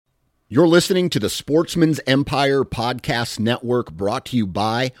You're listening to the Sportsman's Empire Podcast Network, brought to you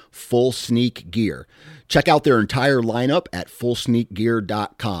by Full Sneak Gear. Check out their entire lineup at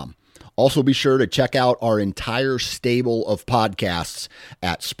fullsneakgear.com. Also be sure to check out our entire stable of podcasts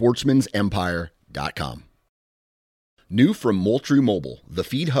at sportsmansempire.com. New from Moultrie Mobile, the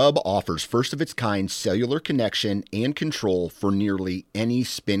Feed Hub offers first-of-its-kind cellular connection and control for nearly any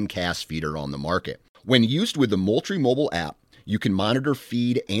spin cast feeder on the market. When used with the Moultrie Mobile app, you can monitor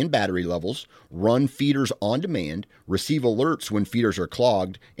feed and battery levels, run feeders on demand, receive alerts when feeders are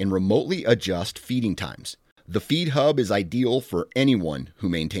clogged, and remotely adjust feeding times. The Feed Hub is ideal for anyone who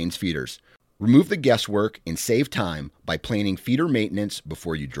maintains feeders. Remove the guesswork and save time by planning feeder maintenance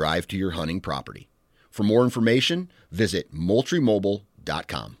before you drive to your hunting property. For more information, visit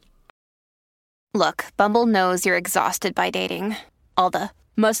MoultrieMobile.com. Look, Bumble knows you're exhausted by dating. All the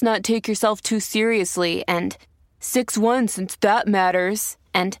must not take yourself too seriously and 6'1" since that matters.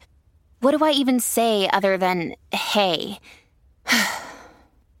 And what do I even say other than, hey?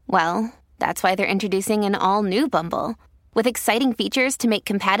 Well, that's why they're introducing an all-new Bumble, with exciting features to make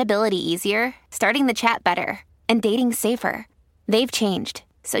compatibility easier, starting the chat better, and dating safer. They've changed,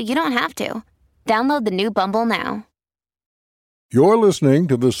 so you don't have to. Download the new Bumble now. You're listening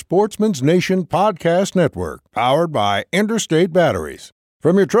to the Sportsman's Nation Podcast Network, powered by Interstate Batteries.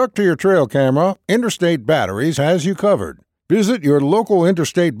 From your truck to your trail camera, Interstate Batteries has you covered. Visit your local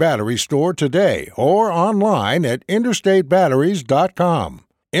Interstate Battery store today or online at interstatebatteries.com.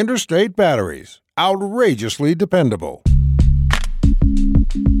 Interstate Batteries, outrageously dependable.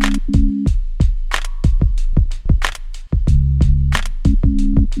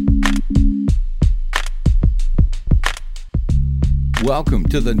 Welcome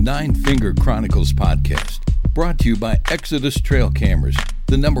to the Nine Finger Chronicles podcast, brought to you by Exodus Trail Cameras,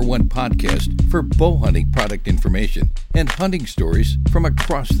 the #1 podcast for bow hunting product information and hunting stories from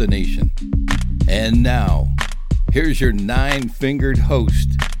across the nation. And now, here's your nine-fingered host,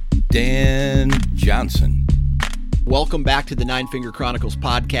 Dan Johnson. Welcome back to the Nine Finger Chronicles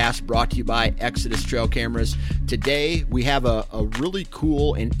podcast, brought to you by Exodus Trail Cameras. Today, we have a really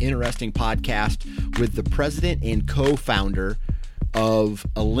cool and interesting podcast with the president and co-founder of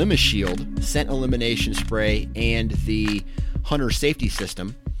ElimiShield scent elimination spray and the hunter safety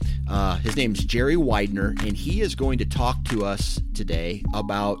system. His name's Jerry Widener, and he is going to talk to us today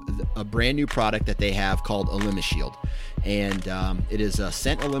about a brand new product that they have called ElimiShield. And it is a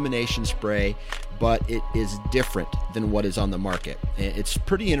scent elimination spray, but it is different than what is on the market. It's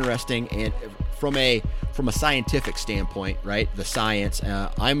pretty interesting, and from a scientific standpoint, right? The science.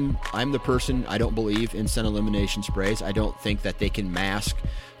 I'm the person. I don't believe in scent elimination sprays. I don't think that they can mask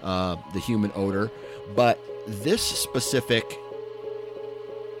the human odor. But this specific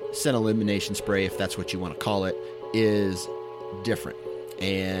scent elimination spray, if that's what you want to call it, is different.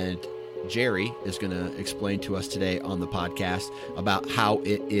 And Jerry is going to explain to us today on the podcast about how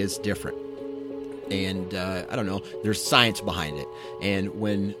it is different. And I don't know, there's science behind it. And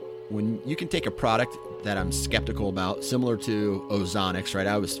when you can take a product that I'm skeptical about, similar to Ozonics, right?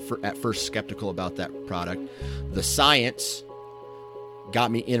 I was at first skeptical about that product. The science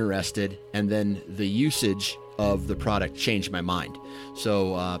got me interested, and then the usage of the product changed my mind.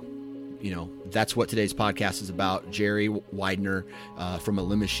 So, that's what today's podcast is about. Jerry Widener from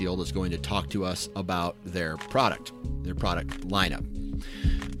ElimiShield is going to talk to us about their product lineup.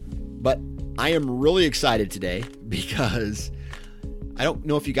 But I am really excited today because I don't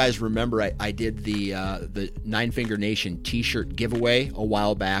know if you guys remember, I did the Nine Finger Nation t-shirt giveaway a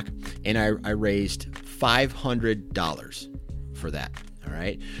while back, and I raised $500 for that. All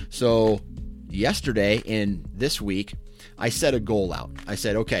right. So yesterday and this week, I set a goal out. I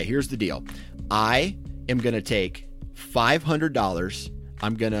said, okay, here's the deal. I am going to take $500.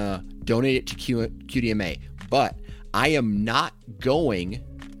 I'm going to donate it to QDMA, but I am not going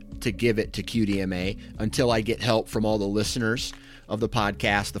to give it to QDMA until I get help from all the listeners of the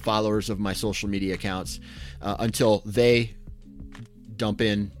podcast, the followers of my social media accounts, until they dump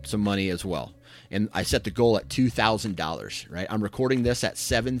in some money as well. And I set the goal at $2,000, right? I'm recording this at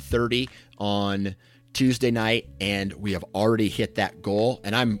 7:30 on Tuesday night, and we have already hit that goal,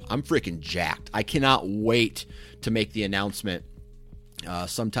 and I'm freaking jacked. I cannot wait to make the announcement.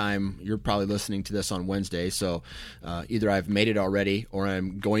 Sometime you're probably listening to this on Wednesday, so either I've made it already or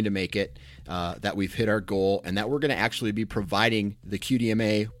I'm going to make it, that we've hit our goal, and that we're going to actually be providing the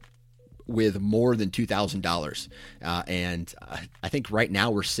QDMA with more than $2,000. And I think right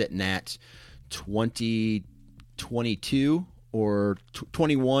now we're sitting at $2,222 or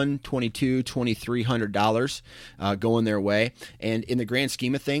 $2,100, $2,200, $2,300 going their way. And in the grand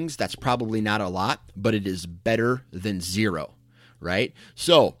scheme of things, that's probably not a lot, but it is better than zero, right?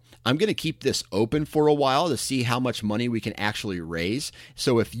 So I'm going to keep this open for a while to see how much money we can actually raise.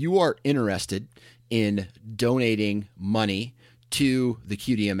 So if you are interested in donating money to the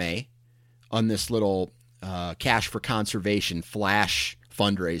QDMA on this little Cash for Conservation flash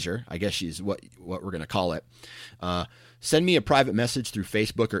fundraiser, I guess is what we're going to call it, send me a private message through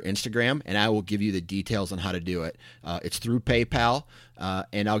Facebook or Instagram, and I will give you the details on how to do it. It's through PayPal,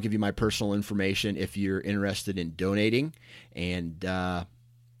 and I'll give you my personal information if you're interested in donating, and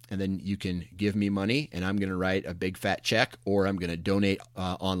then you can give me money, and I'm going to write a big fat check, or I'm going to donate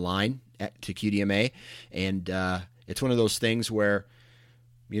online to QDMA, and it's one of those things where,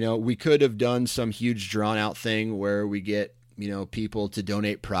 we could have done some huge drawn out thing where we get, people to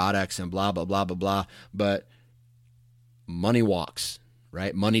donate products and blah, blah, blah, blah, blah. But money walks,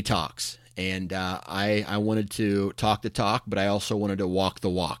 right? Money talks. And I wanted to talk the talk, but I also wanted to walk the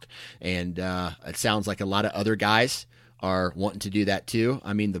walk. And it sounds like a lot of other guys are wanting to do that too.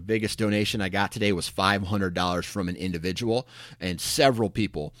 I mean, the biggest donation I got today was $500 from an individual, and several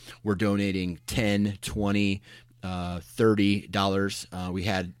people were donating $10, $20, $30. We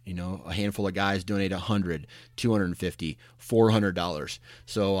had, a handful of guys donate $100, $250, $400.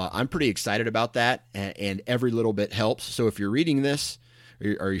 So I'm pretty excited about that, and every little bit helps. So if you're reading this,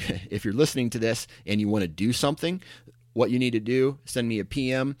 or if you're listening to this and you want to do something, what you need to do, send me a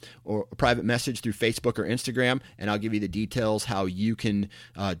PM or a private message through Facebook or Instagram, and I'll give you the details how you can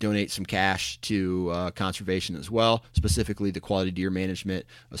donate some cash to conservation as well, specifically the Quality Deer Management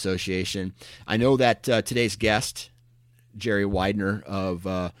Association. I know that today's guest, Jerry Widener of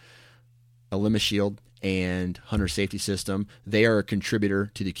Elimishield and Hunter Safety System, they are a contributor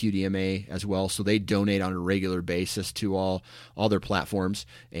to the QDMA as well, so they donate on a regular basis to all their platforms,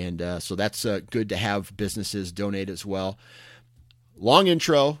 and so that's good to have businesses donate as well. Long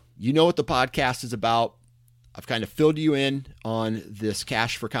intro, you know what the podcast is about. I've kind of filled you in on this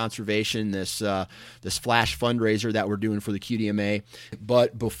Cash for Conservation, this flash fundraiser that we're doing for the QDMA.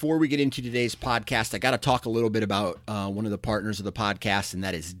 But before we get into today's podcast, I got to talk a little bit about one of the partners of the podcast, and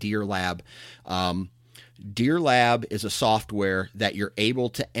that is Deer Lab. Deer Lab is a software that you're able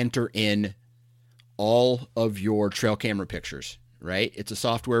to enter in all of your trail camera pictures, right? It's a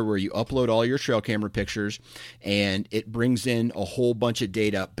software where you upload all your trail camera pictures, and it brings in a whole bunch of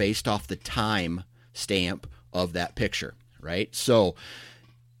data based off the time stamp of that picture, right? So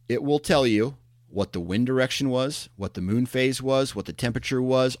it will tell you what the wind direction was, what the moon phase was, what the temperature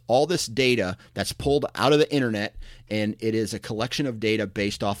was, all this data that's pulled out of the internet, and it is a collection of data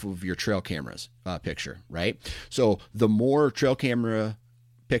based off of your trail cameras picture, right? So the more trail camera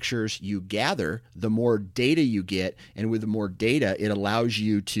pictures you gather, the more data you get, and with the more data, it allows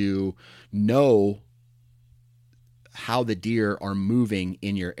you to know how the deer are moving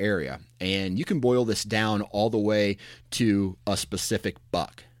in your area. And you can boil this down all the way to a specific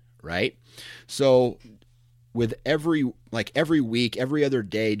buck, right? So with every week, every other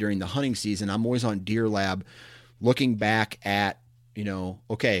day during the hunting season, I'm always on Deer Lab looking back at,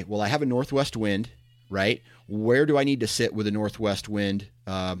 okay, well, I have a northwest wind, right? Where do I need to sit with a northwest wind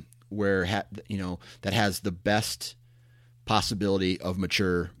that has the best possibility of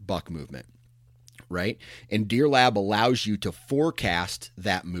mature buck movement, right? And Deer Lab allows you to forecast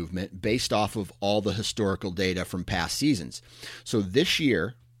that movement based off of all the historical data from past seasons. So this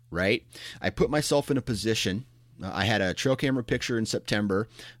year, right, I put myself in a position. I had a trail camera picture in September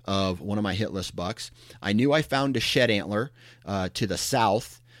of one of my hit list bucks. I knew I found a shed antler to the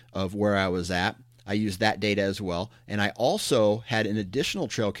south of where I was at. I used that data as well. And I also had an additional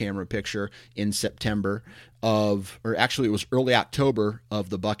trail camera picture in September it was early October of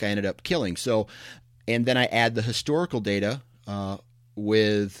the buck I ended up killing. So, and then I add the historical data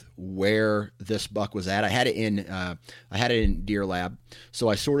with where this buck was at. I had it in Deer Lab. So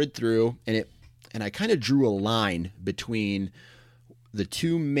I sorted through, and I kind of drew a line between the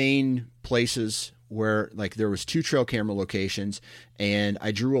two main places where there was two trail camera locations, and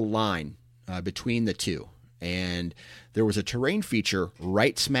I drew a line between the two. And there was a terrain feature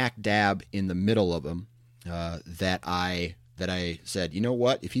right smack dab in the middle of them that I said, you know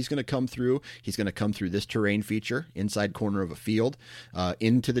what, if he's going to come through, he's going to come through this terrain feature, inside corner of a field,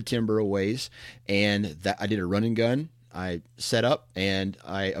 into the timber a ways. And that I did a run and gun. I set up, and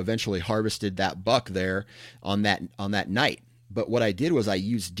I eventually harvested that buck there on that night. But what I did was I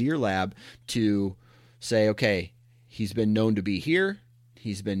used Deer Lab to say, okay, he's been known to be here.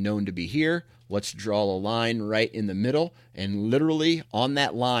 He's been known to be here. Let's draw a line right in the middle. And literally on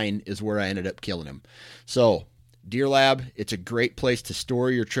that line is where I ended up killing him. So Deer Lab, it's a great place to store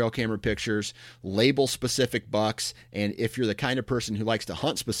your trail camera pictures, label specific bucks, and if you're the kind of person who likes to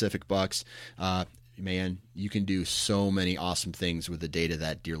hunt specific bucks, man, you can do so many awesome things with the data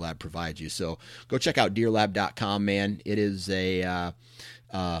that Deer Lab provides you. So go check out deerlab.com, man. It is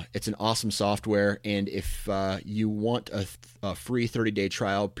it's an awesome software. And if you want a free 30-day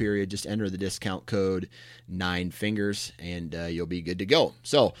trial period, just enter the discount code 9fingers and you'll be good to go.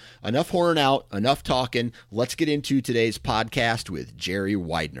 So enough horning out, enough talking. Let's get into today's podcast with Jerry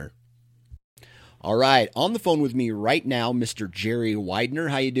Widener. All right. On the phone with me right now, Mr. Jerry Widener.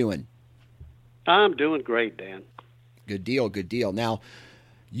 How you doing? I'm doing great, Dan. Good deal, good deal. Now,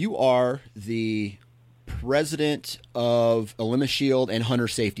 you are the president of ElimaShield and Hunter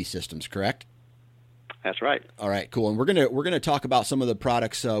Safety Systems, correct? That's right. All right, cool. And we're gonna talk about some of the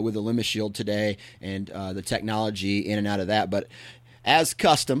products with ElimaShield today and the technology in and out of that. But as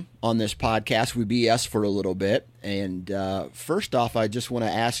custom on this podcast, we BS for a little bit. And first off, I just want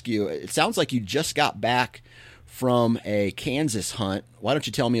to ask you. It sounds like you just got back from a Kansas hunt. Why don't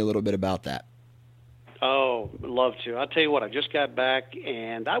you tell me a little bit about that? Oh, love to. I'll tell you what, I just got back,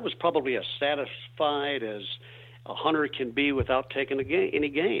 and I was probably as satisfied as a hunter can be without taking any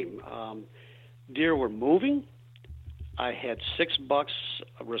game. Deer were moving. I had 6 bucks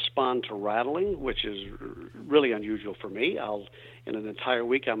respond to rattling, which is really unusual for me. In an entire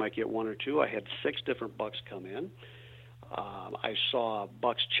week, I might get 1 or 2. I had 6 different bucks come in. I saw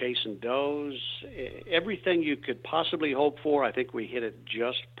bucks chasing does. Everything you could possibly hope for, I think we hit it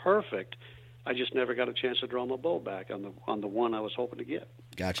just perfect. I just never got a chance to draw my bow back on the one I was hoping to get.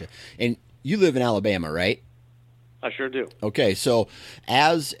 Gotcha. And you live in Alabama, right? I sure do. Okay, so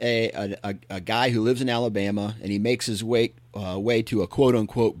as a guy who lives in Alabama and he makes his way to a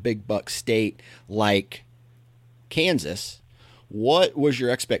quote-unquote big buck state like Kansas, what was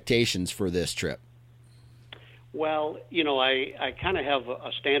your expectations for this trip? Well, I kind of have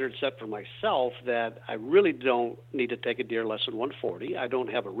a standard set for myself that I really don't need to take a deer less than 140. I don't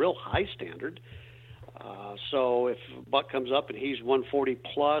have a real high standard. So if a buck comes up and he's 140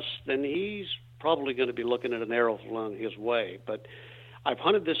 plus, then he's probably going to be looking at an arrow flown his way. But I've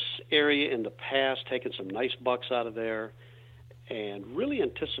hunted this area in the past, taken some nice bucks out of there, and really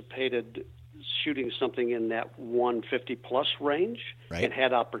anticipated shooting something in that 150 plus range. Right. And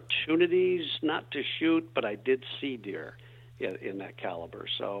had opportunities not to shoot, but I did see deer in that caliber.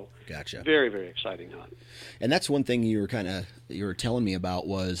 So gotcha. Very, very exciting hunt. And that's one thing you were telling me about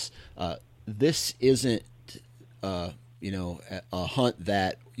was this isn't a hunt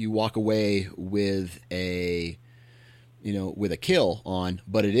that you walk away with a kill on,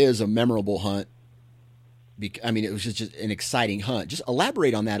 but it is a memorable hunt. It was just an exciting hunt. Just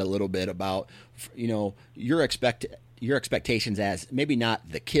elaborate on that a little bit about, your expectations as maybe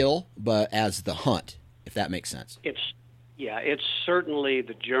not the kill, but as the hunt, if that makes sense. It's certainly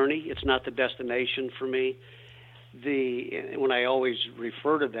the journey. It's not the destination for me. When I always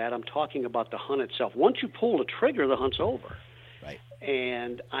refer to that, I'm talking about the hunt itself. Once you pull the trigger, the hunt's over. Right.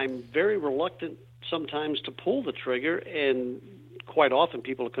 And I'm very reluctant sometimes to pull the trigger, and quite often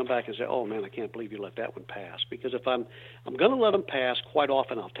people will come back and say, "Oh man, I can't believe you let that one pass." Because if I'm going to let them pass, quite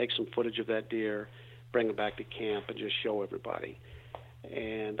often I'll take some footage of that deer, bring them back to camp, and just show everybody.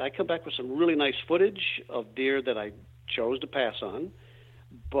 And I come back with some really nice footage of deer that I chose to pass on,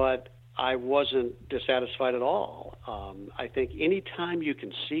 but I wasn't dissatisfied at all. I think any time you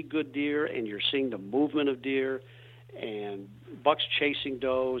can see good deer and you're seeing the movement of deer and bucks chasing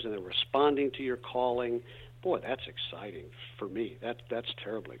does and they're responding to your calling, boy, that's exciting for me. That's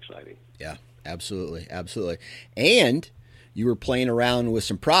terribly exciting. Yeah, absolutely, absolutely. And you were playing around with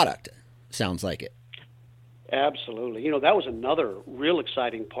some product, sounds like it. Absolutely. That was another real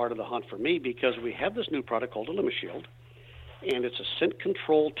exciting part of the hunt for me because we have this new product called ElimaShield, and it's a scent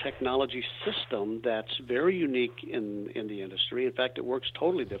control technology system that's very unique in the industry. In fact, it works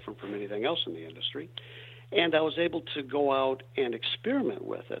totally different from anything else in the industry. And I was able to go out and experiment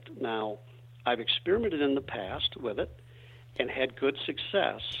with it. Now, I've experimented in the past with it and had good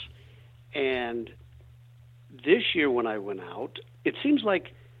success. And this year when I went out, it seems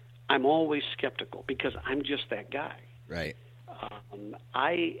like I'm always skeptical because I'm just that guy. Right.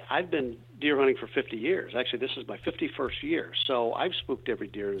 I've been deer hunting for 50 years. Actually, this is my 51st year. So I've spooked every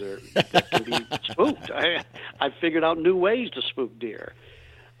deer that can be spooked. I've figured out new ways to spook deer.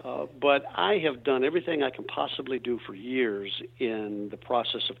 But I have done everything I can possibly do for years in the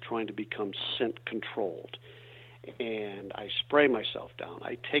process of trying to become scent controlled. And I spray myself down.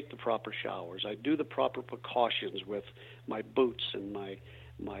 I take the proper showers. I do the proper precautions with my boots and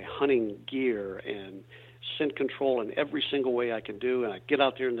my hunting gear and scent control in every single way I can do. And I get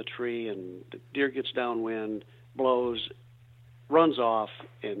out there in the tree and the deer gets downwind, blows, runs off,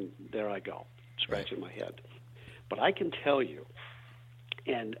 and there I go, scratching my head. But I can tell you,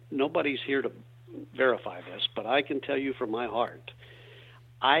 and nobody's here to verify this, but I can tell you from my heart,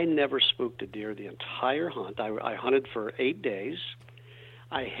 I never spooked a deer the entire hunt. I hunted for 8 days.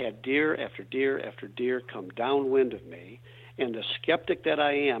 I had deer after deer after deer come downwind of me. And the skeptic that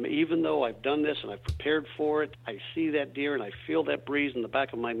I am, even though I've done this and I've prepared for it, I see that deer and I feel that breeze in the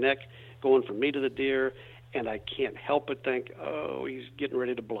back of my neck going from me to the deer, and I can't help but think, oh, he's getting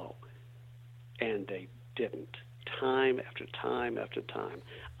ready to blow. And they didn't. Time after time after time.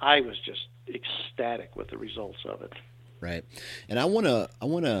 I was just ecstatic with the results of it. Right. And I want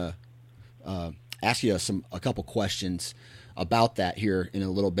to ask you a couple questions about that here in a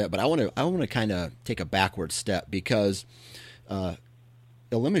little bit, but I want to kind of take a backward step, because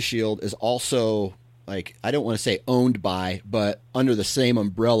ElimiShield is also, like, I don't want to say owned by, but under the same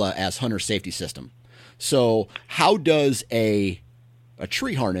umbrella as Hunter Safety System. So how does a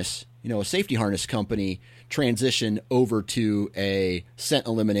tree harness, a safety harness company, transition over to a scent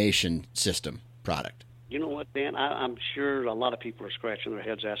elimination system product? You know what, Dan? I'm sure a lot of people are scratching their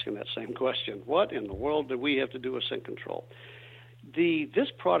heads asking that same question. What in the world do we have to do with scent control? This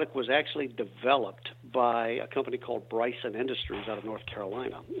product was actually developed by a company called Bryson Industries out of North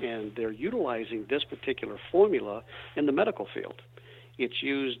Carolina, and they're utilizing this particular formula in the medical field. It's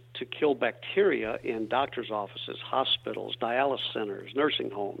used to kill bacteria in doctors' offices, hospitals, dialysis centers, nursing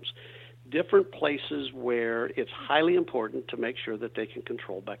homes, different places where it's highly important to make sure that they can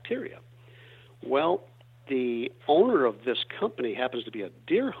control bacteria. Well, the owner of this company happens to be a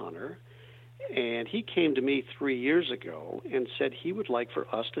deer hunter, and he came to me 3 years ago and said he would like for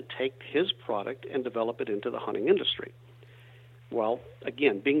us to take his product and develop it into the hunting industry. Well,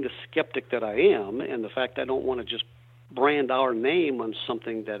 again, being the skeptic that I am, and the fact I don't want to just brand our name on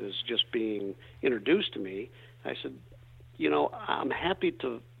something that is just being introduced to me, I said, I'm happy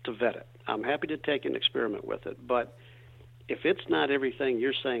to vet it. I'm happy to take an experiment with it. But if it's not everything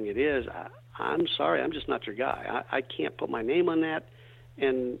you're saying it is, I'm sorry, I'm just not your guy. I can't put my name on that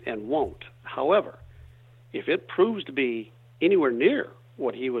and won't. However, if it proves to be anywhere near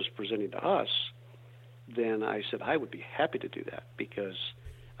what he was presenting to us, then I said I would be happy to do that, because,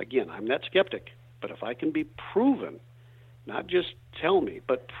 again, I'm that skeptic. But if I can be proven, not just tell me,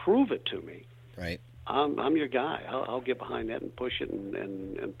 but prove it to me, right? I'm your guy. I'll get behind that and push it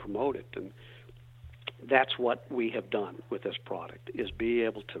and promote it. And that's what we have done with this product, is be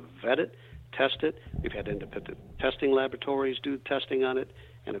able to vet it, test it. We've had independent testing laboratories do testing on it.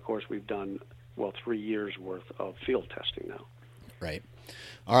 And, of course, we've done, 3 years' worth of field testing now. Right.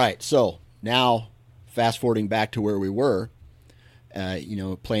 All right. So now fast forwarding back to where we were,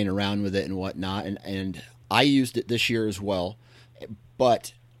 playing around with it and whatnot. And I used it this year as well.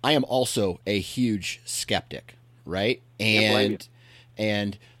 But I am also a huge skeptic, right?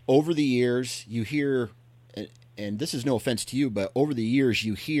 And over the years, you hear, and this is no offense to you, but over the years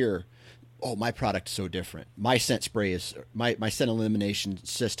you hear, oh, my product's so different. My scent spray is, my scent elimination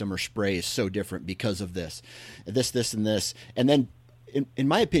system or spray is so different because of this, and this. And then, in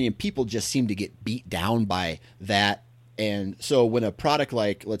my opinion, people just seem to get beat down by that. And so when a product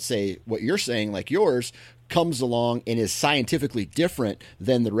like, let's say, what you're saying, like yours, comes along and is scientifically different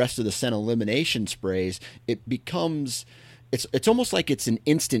than the rest of the scent elimination sprays, it becomes, it's almost like it's an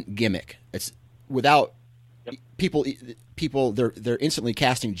instant gimmick. It's without people they're instantly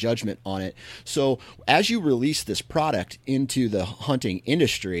casting judgment on it. So as you release this product into the hunting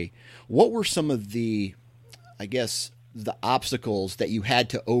industry, what were some of the, I guess, the obstacles that you had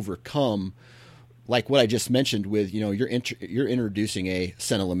to overcome, like what I just mentioned with, you're introducing a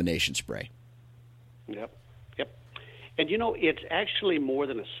scent elimination spray? Yep. And, it's actually more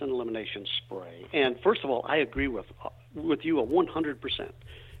than a scent elimination spray. And first of all, I agree with you 100%,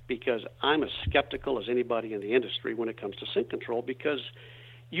 because I'm as skeptical as anybody in the industry when it comes to scent control, because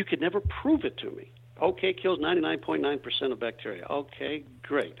you could never prove it to me. Okay, it kills 99.9% of bacteria. Okay,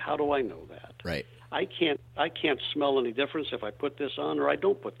 great. How do I know that? Right. I can't smell any difference if I put this on or I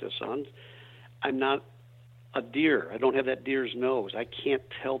don't put this on. I'm not a deer. I don't have that deer's nose. I can't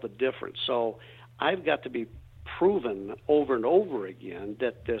tell the difference. So I've got to be proven over and over again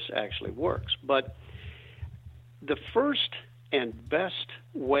that this actually works. But the first and best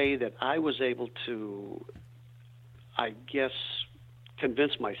way that I was able to, I guess,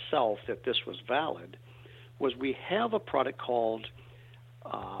 convince myself that this was valid was we have a product called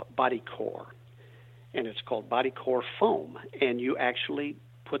Body Core, and it's called Body Core Foam, and you actually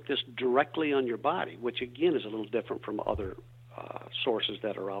put this directly on your body, which again is a little different from other sources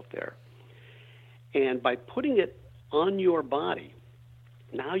that are out there. And by putting it on your body,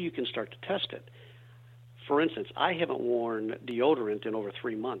 now you can start to test it. For instance, I haven't worn deodorant in over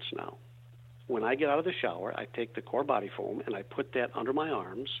 3 months now. When I get out of the shower, I take the Core Body Foam and I put that under my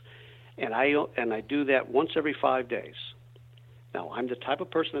arms, And I do that once every 5 days. Now, I'm the type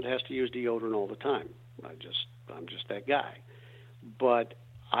of person that has to use deodorant all the time. I'm just that guy. But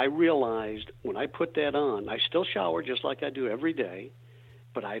I realized when I put that on, I still shower just like I do every day,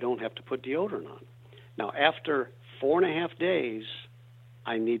 but I don't have to put deodorant on. Now, after 4.5 days,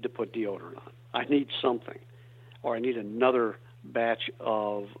 I need to put deodorant on. I need something, or I need another batch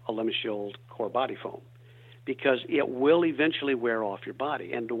of ElimaShield Core Body Foam, because it will eventually wear off your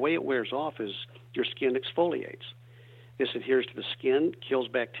body. And the way it wears off is your skin exfoliates. This adheres to the skin, kills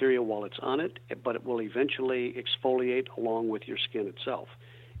bacteria while it's on it, but it will eventually exfoliate along with your skin itself.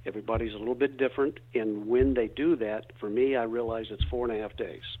 Everybody's a little bit different in when they do that. For me, I realize it's 4.5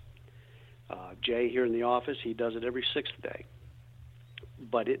 days. Jay here in the office, he does it every 6th day.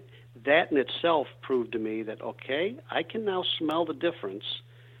 But that in itself proved to me that, okay, I can now smell the difference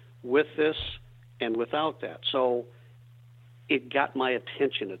with this and without that. So it got my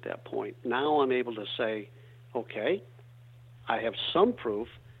attention at that point. Now I'm able to say, okay, I have some proof,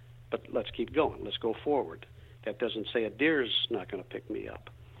 but let's keep going. Let's go forward. That doesn't say a deer's not going to pick me up.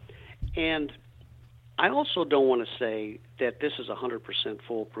 And I also don't want to say that this is 100%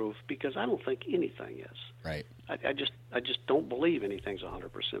 foolproof, because I don't think anything is. Right. I just don't believe anything's 100%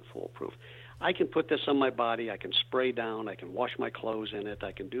 foolproof. I can put this on my body. I can spray down. I can wash my clothes in it.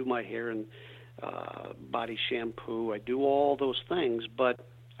 I can do my hair and body shampoo. I do all those things, but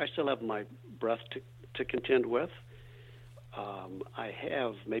I still have my breath to contend with. I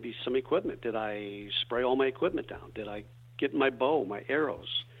have maybe some equipment. Did I spray all my equipment down? Did I get my bow, my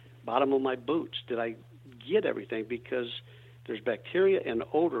arrows, bottom of my boots? Did I get everything? Because there's bacteria and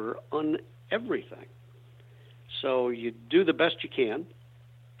odor on everything. So you do the best you can.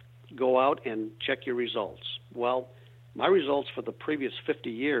 Go out and check your results. Well, my results for the previous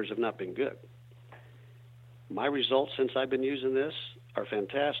 50 years have not been good. My results since I've been using this are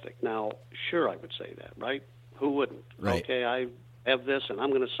fantastic. Now, sure, I would say that, right? Who wouldn't? Right. Okay, I have this and I'm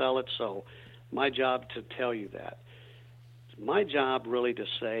going to sell it, so my job to tell you that. It's my job really to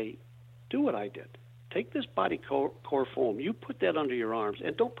say, do what I did. Take this body core foam. You put that under your arms,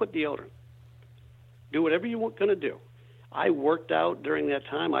 and don't put deodorant. Do whatever you're going to do. I worked out during that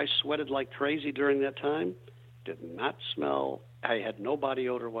time. I sweated like crazy during that time. Did not smell. I had no body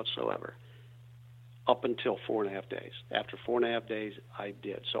odor whatsoever up until 4.5 days. After 4.5 days, I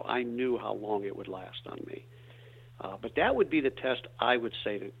did. So I knew how long it would last on me. But that would be the test, I would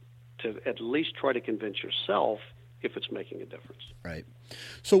say, to at least try to convince yourself if it's making a difference. Right.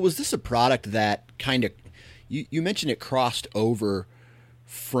 So was this a product that kind of, you mentioned it crossed over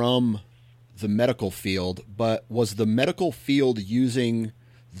from the medical field, but was the medical field using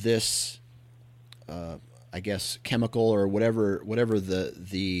this, I guess, chemical or whatever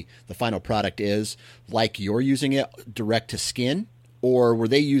the final product is, like you're using it direct to skin, or were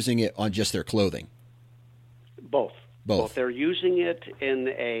they using it on just their clothing? Both. They're using it in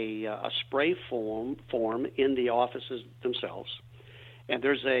a spray form in the offices themselves, and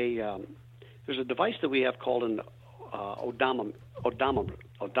there's a device that we have called an odometer,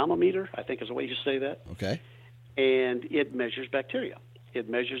 I think is the way you say that. Okay. And it measures bacteria. It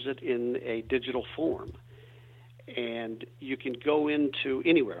measures it in a digital form, and you can go into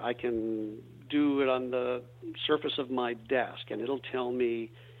anywhere. I can do it on the surface of my desk, and it'll tell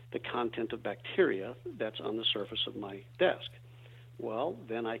me the content of bacteria that's on the surface of my desk. Well,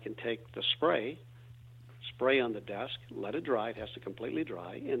 then I can take the spray on the desk, let it dry. It has to completely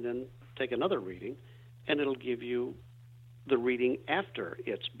dry, and then take another reading, and it'll give you the reading after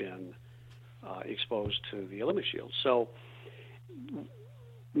it's been exposed to the ElimaShield. So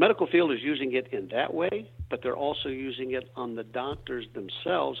medical field is using it in that way, but they're also using it on the doctors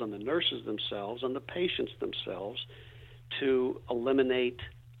themselves, on the nurses themselves, on the patients themselves, to eliminate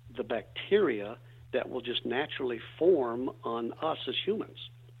the bacteria that will just naturally form on us as humans.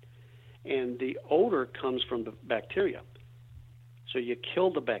 And the odor comes from the bacteria. So you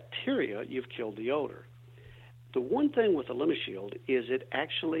kill the bacteria, you've killed the odor. The one thing with the ElimaShield is it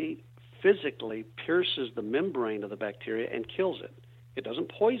actually physically pierces the membrane of the bacteria and kills it. It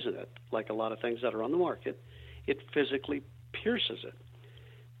doesn't poison it like a lot of things that are on the market. It physically pierces it.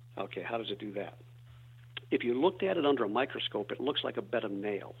 Okay, how does it do that? If you looked at it under a microscope, it looks like a bed of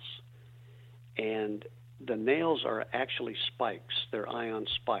nails. And the nails are actually spikes. They're ion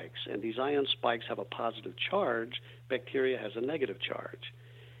spikes. And these ion spikes have a positive charge. Bacteria has a negative charge.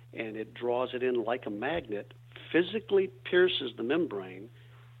 And it draws it in like a magnet, physically pierces the membrane,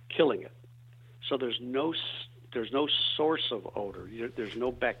 killing it. So there's no source of odor. There's no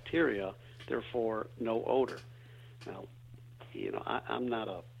bacteria, therefore no odor. Now, I'm not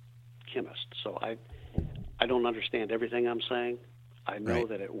a chemist, so I don't understand everything I'm saying. I know Right.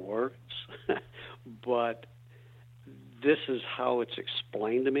 that it works, but this is how it's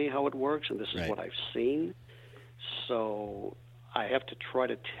explained to me how it works, and this is Right. what I've seen. So I have to try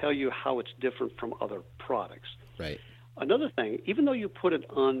to tell you how it's different from other products. Right. Another thing, even though you put it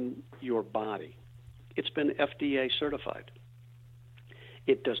on your body, it's been FDA certified.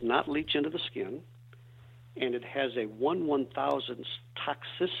 It does not leach into the skin, and it has a 1/1000th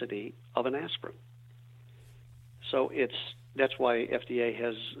toxicity of an aspirin. So that's why FDA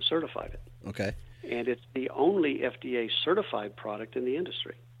has certified it. Okay. And it's the only FDA certified product in the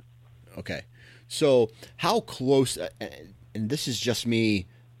industry. Okay. So how close, and this is just me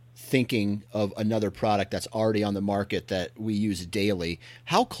thinking of another product that's already on the market that we use daily.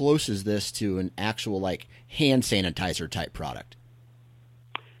 How close is this to an actual like hand sanitizer type product?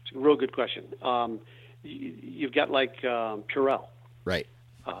 It's a real good question. You've got like Purell. Right.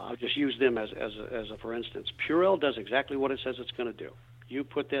 I'll just use them as a for instance. Purell does exactly what it says it's going to do. You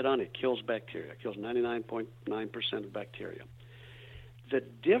put that on, it kills bacteria. It kills 99.9% of bacteria. The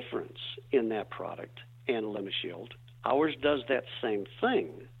difference in that product and LimaShield, ours does that same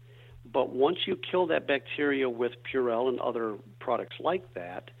thing, but once you kill that bacteria with Purell and other products like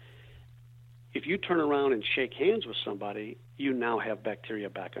that, if you turn around and shake hands with somebody, you now have bacteria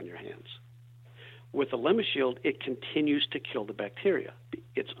back on your hands. With the LimaShield, it continues to kill the bacteria.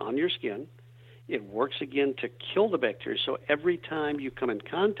 It's on your skin. It works again to kill the bacteria. So every time you come in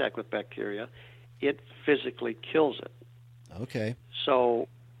contact with bacteria, it physically kills it. Okay. So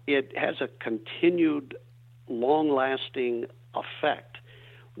it has a continued, long-lasting effect.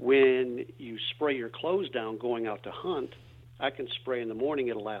 When you spray your clothes down going out to hunt, I can spray in the morning,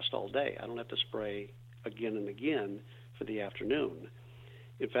 it'll last all day. I don't have to spray again and again for the afternoon.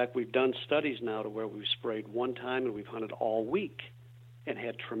 In fact, we've done studies now to where we've sprayed one time and we've hunted all week and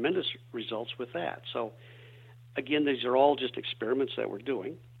had tremendous results with that. So, again, these are all just experiments that we're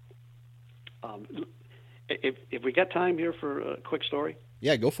doing. If we got time here for a quick story?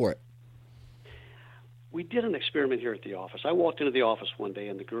 Yeah, go for it. We did an experiment here at the office. I walked into the office one day,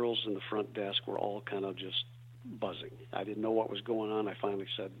 and the girls in the front desk were all kind of just buzzing. I didn't know what was going on. I finally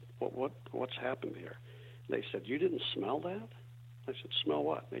said, what's happened here? They said, you didn't smell that? I said, smell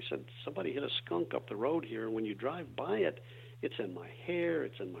what? They said, somebody hit a skunk up the road here, and when you drive by it, it's in my hair,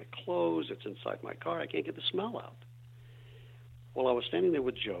 it's in my clothes, it's inside my car. I can't get the smell out. Well, I was standing there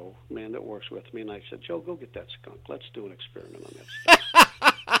with Joe, a man that works with me, and I said, Joe, go get that skunk. Let's do an experiment on that skunk.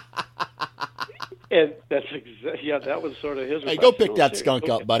 And that's that was sort of his Hey, advice. go pick that skunk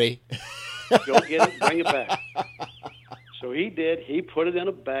Go up, buddy. Go get it, bring it back. So he did. He put it in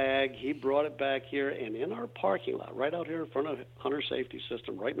a bag. He brought it back here, and in our parking lot, right out here in front of Hunter Safety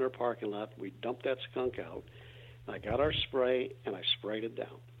System, right in our parking lot, we dumped that skunk out. I got our spray, and I sprayed it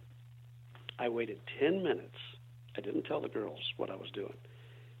down. I waited 10 minutes. I didn't tell the girls what I was doing.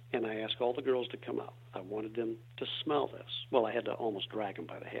 And I asked all the girls to come out. I wanted them to smell this. Well, I had to almost drag them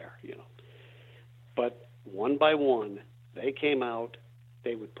by the hair, But one by one, they came out.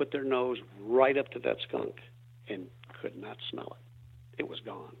 They would put their nose right up to that skunk and could not smell it. It was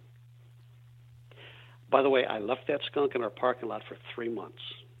gone. By the way, I left that skunk in our parking lot for 3 months.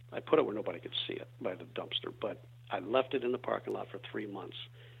 I put it where nobody could see it by the dumpster, but I left it in the parking lot for 3 months.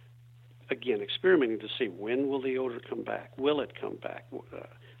 Again, experimenting to see when will the odor come back? Will it come back?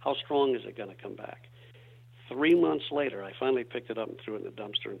 How strong is it going to come back? 3 months later, I finally picked it up and threw it in the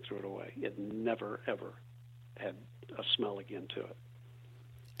dumpster and threw it away. It never, ever had a smell again to it.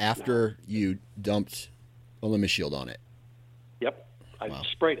 After you dumped a LimaShield on it? Yep. I Wow.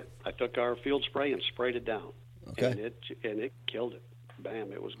 sprayed it. I took our field spray and sprayed it down. Okay. And it killed it.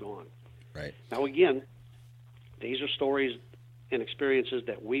 Bam, it was gone. Right. Now, again, these are stories and experiences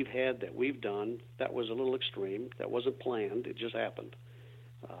that we've had, that we've done. That was a little extreme. That wasn't planned. It just happened.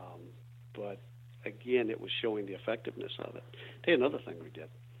 But, again, it was showing the effectiveness of it. I'll tell you another thing we did.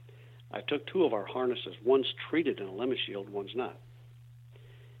 I took 2 of our harnesses. One's treated in a LimaShield, one's not.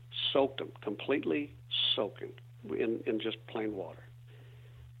 Soaked them, completely soaking in just plain water.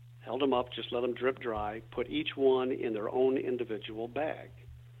 Held them up, just let them drip dry, put each one in their own individual bag,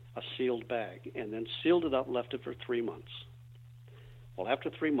 a sealed bag, and then sealed it up, left it for 3 months. Well, after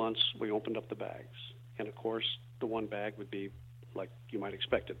 3 months, we opened up the bags. And, of course, the one bag would be like you might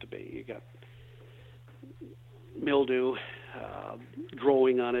expect it to be. You got mildew,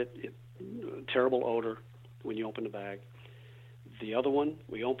 growing on it, terrible odor when you open the bag. The other one,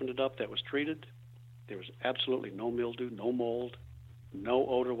 we opened it up, that was treated. There was absolutely no mildew, no mold, no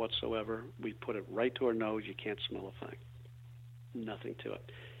odor whatsoever. We put it right to our nose. You can't smell a thing. Nothing to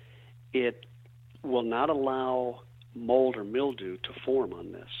it. It will not allow mold or mildew to form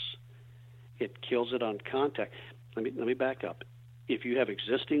on this. It kills it on contact. Let me back up. If you have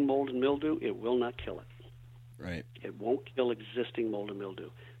existing mold and mildew, it will not kill it. Right. It won't kill existing mold and mildew.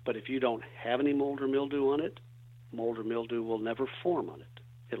 But if you don't have any mold or mildew on it, mold or mildew will never form on it.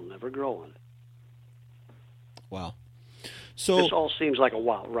 It'll never grow on it. Wow. So this all seems like a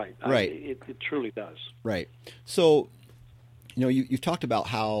wow, right? Right. It truly does. Right. So, you've talked about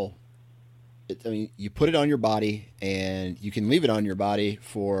how, you put it on your body, and you can leave it on your body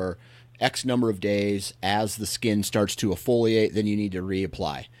for X number of days. As the skin starts to exfoliate, then you need to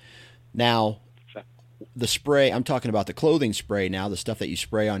reapply. Now, the spray, I'm talking about the clothing spray now, the stuff that you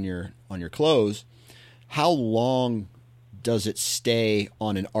spray on your clothes. How long does it stay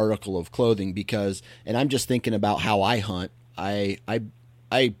on an article of clothing? Because, and I'm just thinking about how I hunt. I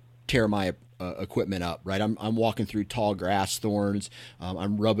tear my equipment up, right? I'm walking through tall grass, thorns.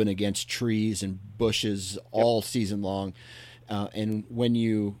 I'm rubbing against trees and bushes all season long. And when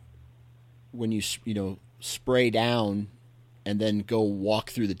you spray down and then go walk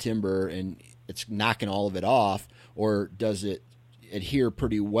through the timber and it's knocking all of it off, or does it adhere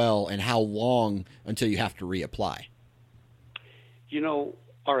pretty well, and how long until you have to reapply?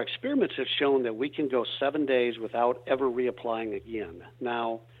 Our experiments have shown that we can go 7 days without ever reapplying again.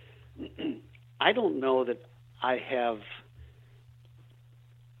 Now, I don't know that I have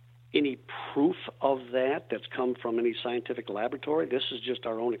any proof of that's come from any scientific laboratory. This is just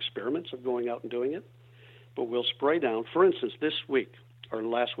our own experiments of going out and doing it. But we'll spray down. For instance, this week, or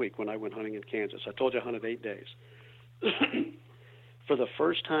last week when I went hunting in Kansas, I told you I hunted 8 days. For the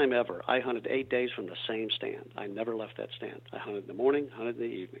first time ever, I hunted 8 days from the same stand. I never left that stand. I hunted in the morning, hunted in the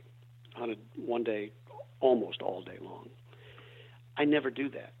evening, hunted one day almost all day long. I never do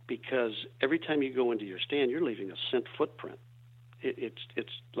that because every time you go into your stand, you're leaving a scent footprint.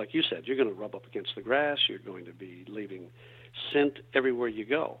 It's like you said, you're going to rub up against the grass. You're going to be leaving scent everywhere you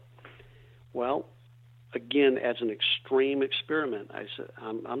go. Well, again, as an extreme experiment, I said,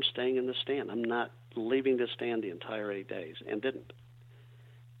 I'm staying in the stand. I'm not leaving the stand the entire 8 days, and didn't.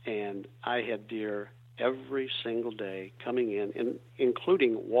 And I had deer every single day coming in,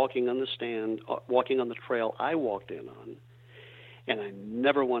 including walking on the stand, walking on the trail I walked in on, and I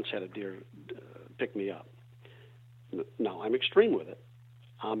never once had a deer pick me up. Now, I'm extreme with it.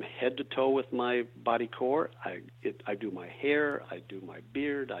 I'm head to toe with my body core. I do my hair, I do my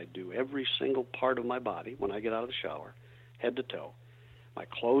beard, I do every single part of my body when I get out of the shower, head to toe. My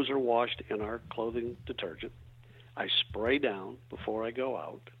clothes are washed in our clothing detergent. I spray down before I go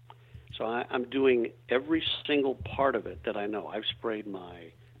out. So I'm doing every single part of it that I know. I've sprayed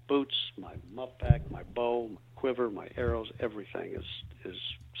my boots, my muff pack, my bow, my quiver, my arrows, everything is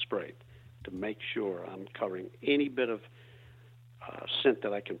sprayed to make sure I'm covering any bit of scent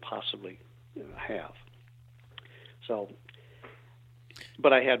that I can possibly have. So,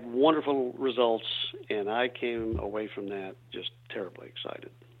 but I had wonderful results, and I came away from that just terribly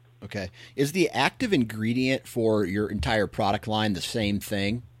excited. Okay. Is the active ingredient for your entire product line the same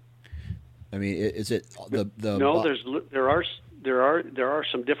thing? I mean, is it the No, there are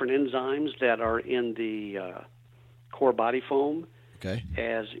some different enzymes that are in the core body foam, okay,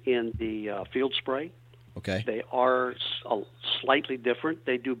 as in the field spray. Okay. They are slightly different.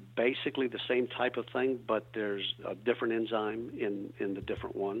 They do basically the same type of thing, but there's a different enzyme in the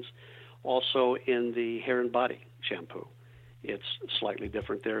different ones. Also in the hair and body shampoo, it's slightly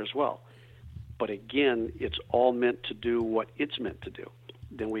different there as well. But again, it's all meant to do what it's meant to do.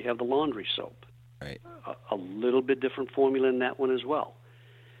 Then we have the laundry soap. Right. A little bit different formula in that one as well.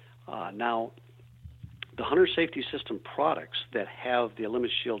 Now, the Hunter Safety System products that have the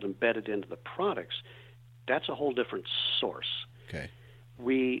Alimos Shield embedded into the products, that's a whole different source. Okay.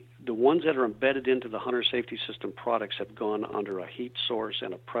 The ones that are embedded into the Hunter Safety System products have gone under a heat source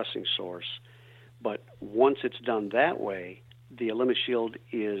and a pressing source. But once it's done that way, the Alimos Shield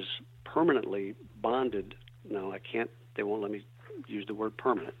is permanently bonded. No, they won't let me use the word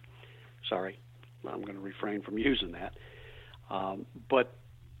permanent. Sorry. I'm going to refrain from using that. But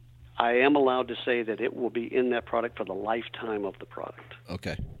I am allowed to say that it will be in that product for the lifetime of the product.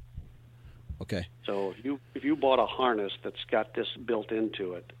 Okay. Okay. So if you bought a harness that's got this built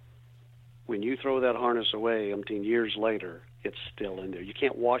into it, when you throw that harness away 18 years later, it's still in there. You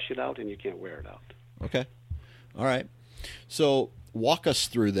can't wash it out and you can't wear it out. Okay. All right. So walk us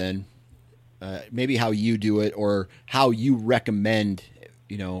through then maybe how you do it or how you recommend,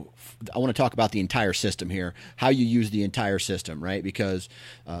 I want to talk about the entire system here, how you use the entire system, right? Because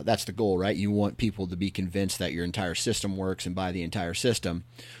that's the goal, right? You want people to be convinced that your entire system works and buy the entire system.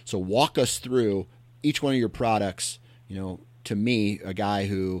 So walk us through each one of your products, to me, a guy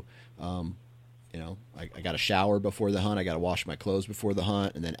who, I got to shower before the hunt. I got to wash my clothes before the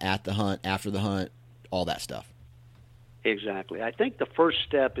hunt, and then at the hunt, after the hunt, all that stuff. Exactly. I think the first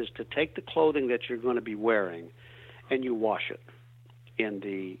step is to take the clothing that you're going to be wearing and you wash it in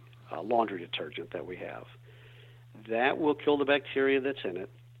the laundry detergent that we have. That will kill the bacteria that's in it.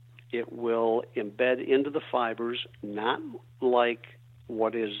 It will embed into the fibers, not like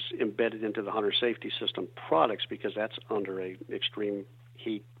what is embedded into the Hunter Safety System products, because that's under an extreme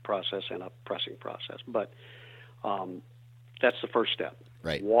heat process and a pressing process. But that's the first step.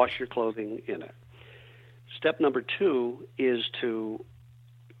 Right. Wash your clothing in it. Step number 2 is to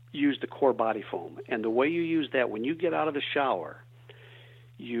use the core body foam. And the way you use that, when you get out of the shower,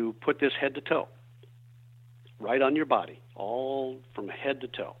 you put this head to toe, right on your body, all from head to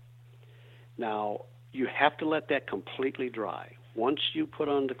toe. Now, you have to let that completely dry. Once you put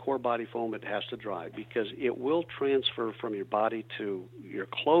on the core body foam, it has to dry, because it will transfer from your body to your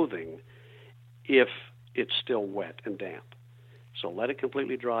clothing if it's still wet and damp. So let it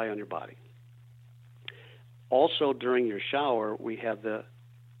completely dry on your body. Also, during your shower, we have the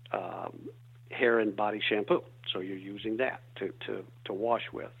hair and body shampoo. So you're using that to wash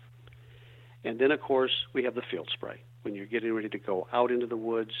with. And then, of course, we have the field spray. When you're getting ready to go out into the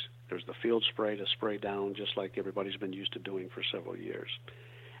woods, there's the field spray to spray down, just like everybody's been used to doing for several years.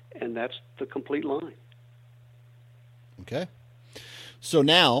 And that's the complete line. Okay. So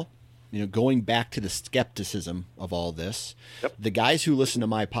now, going back to the skepticism of all this, yep. The guys who listen to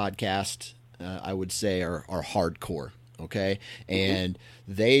my podcast, I would say, are hardcore. Okay, and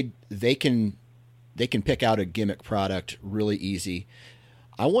they can pick out a gimmick product really easy.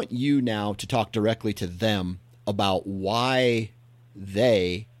 I want you now to talk directly to them about why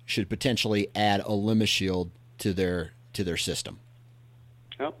they should potentially add a Limashield to their system.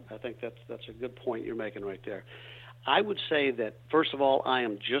 Well, I think that's a good point you're making right there. I would say that, first of all, I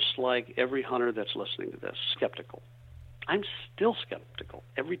am just like every hunter that's listening to this, skeptical. I'm still skeptical.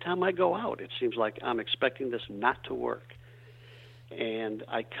 Every time I go out, it seems like I'm expecting this not to work. And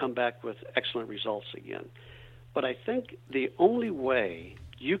I come back with excellent results again. But I think the only way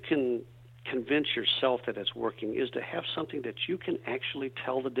you can convince yourself that it's working is to have something that you can actually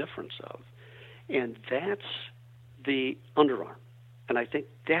tell the difference of. And that's the underarm. And I think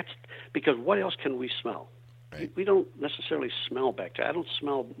that's because what else can we smell? Right. We don't necessarily smell bacteria. I don't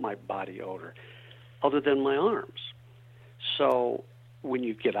smell my body odor other than my arms. So when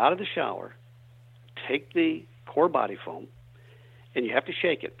you get out of the shower, take the core body foam, and you have to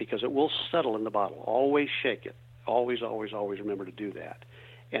shake it because it will settle in the bottle. Always shake it. Always, always, always remember to do that.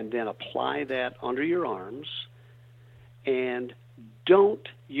 And then apply that under your arms, and don't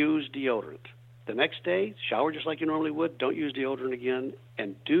use deodorant. The next day, shower just like you normally would. Don't use deodorant again,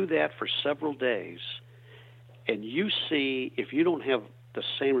 and do that for several days. And you see, if you don't have the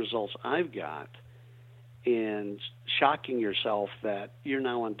same results I've got, in shocking yourself that you're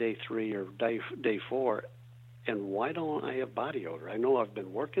now on day 3 or day 4, and why don't I have body odor? I know I've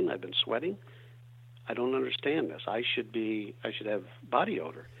been working, I've been sweating. I don't understand this. I should have body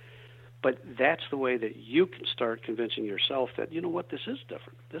odor. But that's the way that you can start convincing yourself that, you know what, this is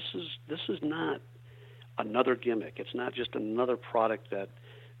different. This is not another gimmick. It's not just another product that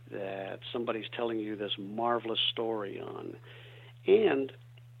somebody's telling you this marvelous story on. And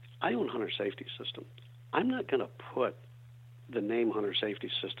I own Hunter Safety System. I'm not going to put the name Hunter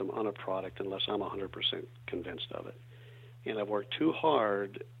Safety System on a product unless I'm 100% convinced of it. And I've worked too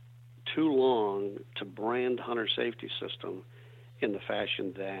hard, too long to brand Hunter Safety System in the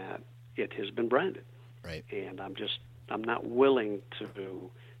fashion that it has been branded. Right. And I'm not willing to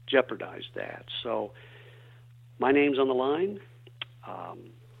jeopardize that. So my name's on the line,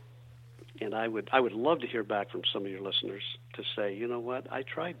 and I would love to hear back from some of your listeners to say, you know what, I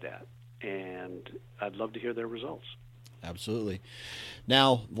tried that, and I'd love to hear their results. Absolutely.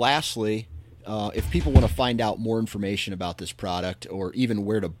 Now, lastly, if people want to find out more information about this product or even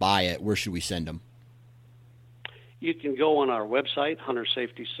where to buy it, where should we send them? You can go on our website,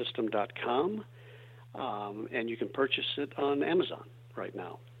 huntersafetysystem.com, and you can purchase it on Amazon right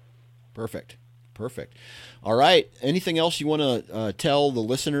now. Perfect. All right. Anything else you want to tell the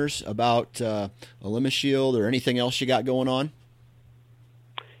listeners about a Limashield or anything else you got going on?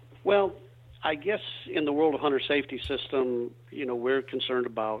 Well, I guess in the world of Hunter Safety System, we're concerned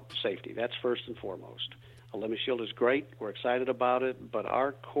about safety. That's first and foremost. A Limashield is great. We're excited about it, but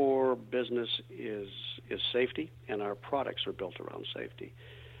our core business is safety, and our products are built around safety.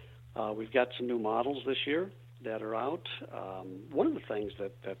 We've got some new models this year that are out. One of the things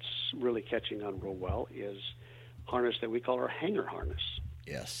that's really catching on real well is harness that we call our hanger harness.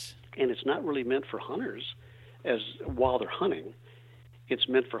 Yes. And it's not really meant for hunters while they're hunting. It's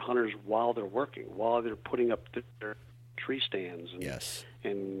meant for hunters while they're working, while they're putting up their tree stands and, yes,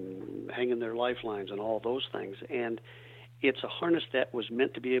 and hanging their lifelines and all those things. And it's a harness that was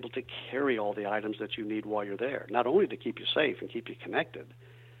meant to be able to carry all the items that you need while you're there, not only to keep you safe and keep you connected,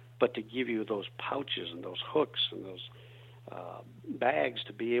 but to give you those pouches and those hooks and those bags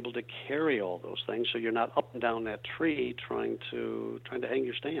to be able to carry all those things, so you're not up and down that tree trying to hang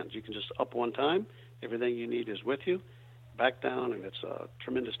your stands. You can just up one time, everything you need is with you, back down, and it's a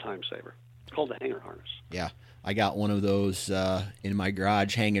tremendous time saver. It's called the hanger harness. Yeah, I got one of those in my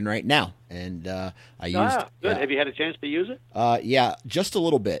garage hanging right now, and I used. Good. Yeah. Have you had a chance to use it? Yeah, just a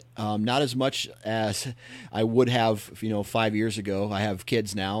little bit. Not as much as I would have, 5 years ago. I have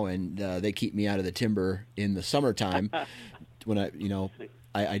kids now, and they keep me out of the timber in the summertime. When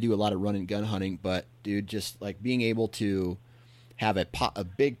I do a lot of run and gun hunting, but dude, just like being able to have a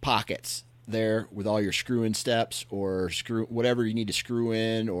big pockets there with all your screw-in steps or whatever you need to screw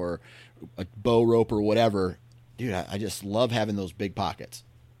in, or a bow rope or whatever, dude, I just love having those big pockets.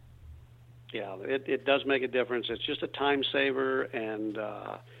 Yeah, it does make a difference. It's just a time saver, and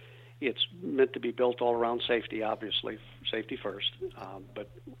it's meant to be built all around safety, obviously, safety first, but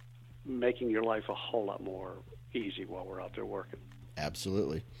making your life a whole lot more easy while we're out there working.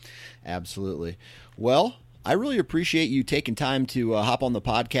 Absolutely. Well, I really appreciate you taking time to hop on the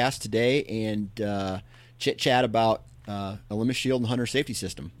podcast today and chit-chat about Limit-Shield and Hunter Safety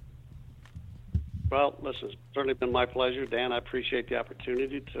System. Well, listen, it's certainly been my pleasure, Dan. I appreciate the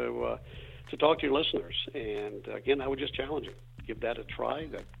opportunity to talk to your listeners. And again, I would just challenge you. Give that a try,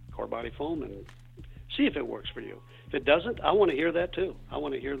 that core body foam, and see if it works for you. If it doesn't, I want to hear that too. I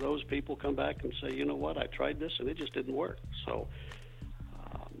want to hear those people come back and say, you know what, I tried this and it just didn't work. So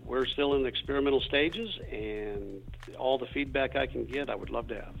we're still in the experimental stages, and all the feedback I can get, I would love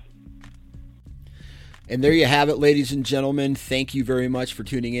to have. And there you have it, ladies and gentlemen. Thank you very much for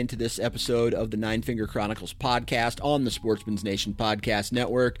tuning in to this episode of the Nine Finger Chronicles podcast on the Sportsman's Nation Podcast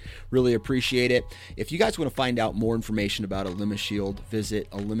Network. Really appreciate it. If you guys want to find out more information about Limit-Shield,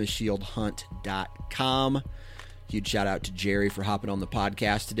 visit limashieldhunt.com. Huge shout out to Jerry for hopping on the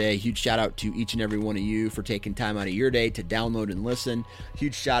podcast today. Huge shout out to each and every one of you for taking time out of your day to download and listen.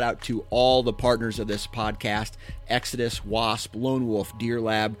 Huge shout out to all the partners of this podcast: Exodus, Wasp, Lone Wolf, Deer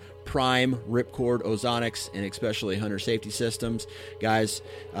Lab, Prime, Ripcord, Ozonics, and especially Hunter Safety Systems. Guys,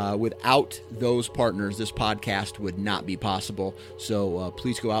 without those partners, this podcast would not be possible. So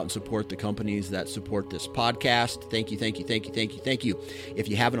please go out and support the companies that support this podcast. Thank you. If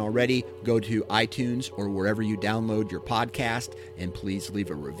you haven't already, go to iTunes or wherever you download your podcast, and please leave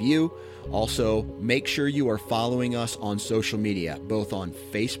a review. Also, make sure you are following us on social media, both on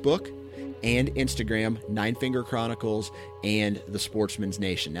Facebook and Instagram, Nine Finger Chronicles, and the Sportsman's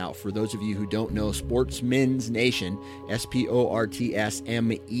Nation. Now, for those of you who don't know, Sportsman's Nation,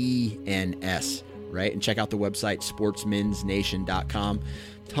 SPORTSMENS, right? And check out the website, sportsmansnation.com.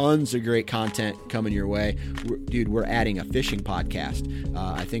 Tons of great content coming your way. Dude, we're adding a fishing podcast.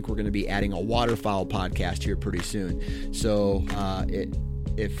 I think we're going to be adding a waterfowl podcast here pretty soon. So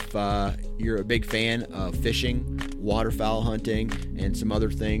if you're a big fan of fishing, waterfowl hunting, and some other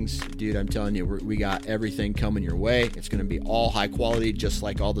things, dude, I'm telling you, we got everything coming your way. It's going to be all high quality, just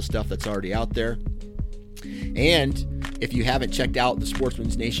like all the stuff that's already out there. And if you haven't checked out the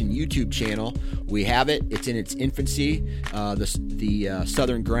Sportsman's Nation YouTube channel, we have it. It's in its infancy. The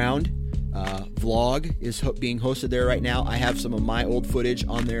Southern Ground vlog is being hosted there right now. I have some of my old footage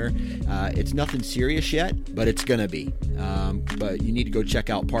on there. It's nothing serious yet, but it's gonna be. But you need to go check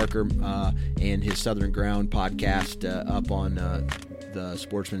out Parker and his Southern Ground podcast up on the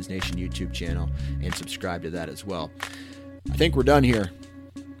Sportsman's Nation YouTube channel, and subscribe to that as well. I think we're done here.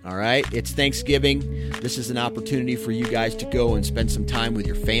 All right, it's Thanksgiving. This is an opportunity for you guys to go and spend some time with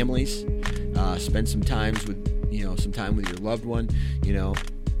your families, spend some time with your loved one.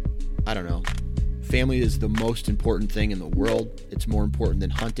 I don't know. Family is the most important thing in the world. It's more important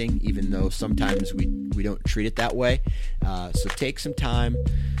than hunting, even though sometimes we don't treat it that way. So take some time,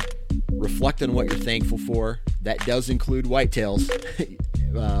 reflect on what you're thankful for. That does include whitetails,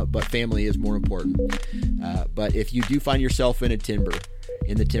 but family is more important. But if you do find yourself in the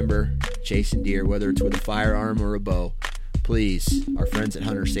timber, chasing deer, whether it's with a firearm or a bow, please, our friends at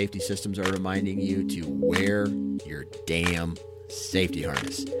Hunter Safety Systems are reminding you to wear your damn safety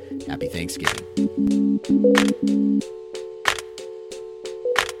harness. Happy Thanksgiving.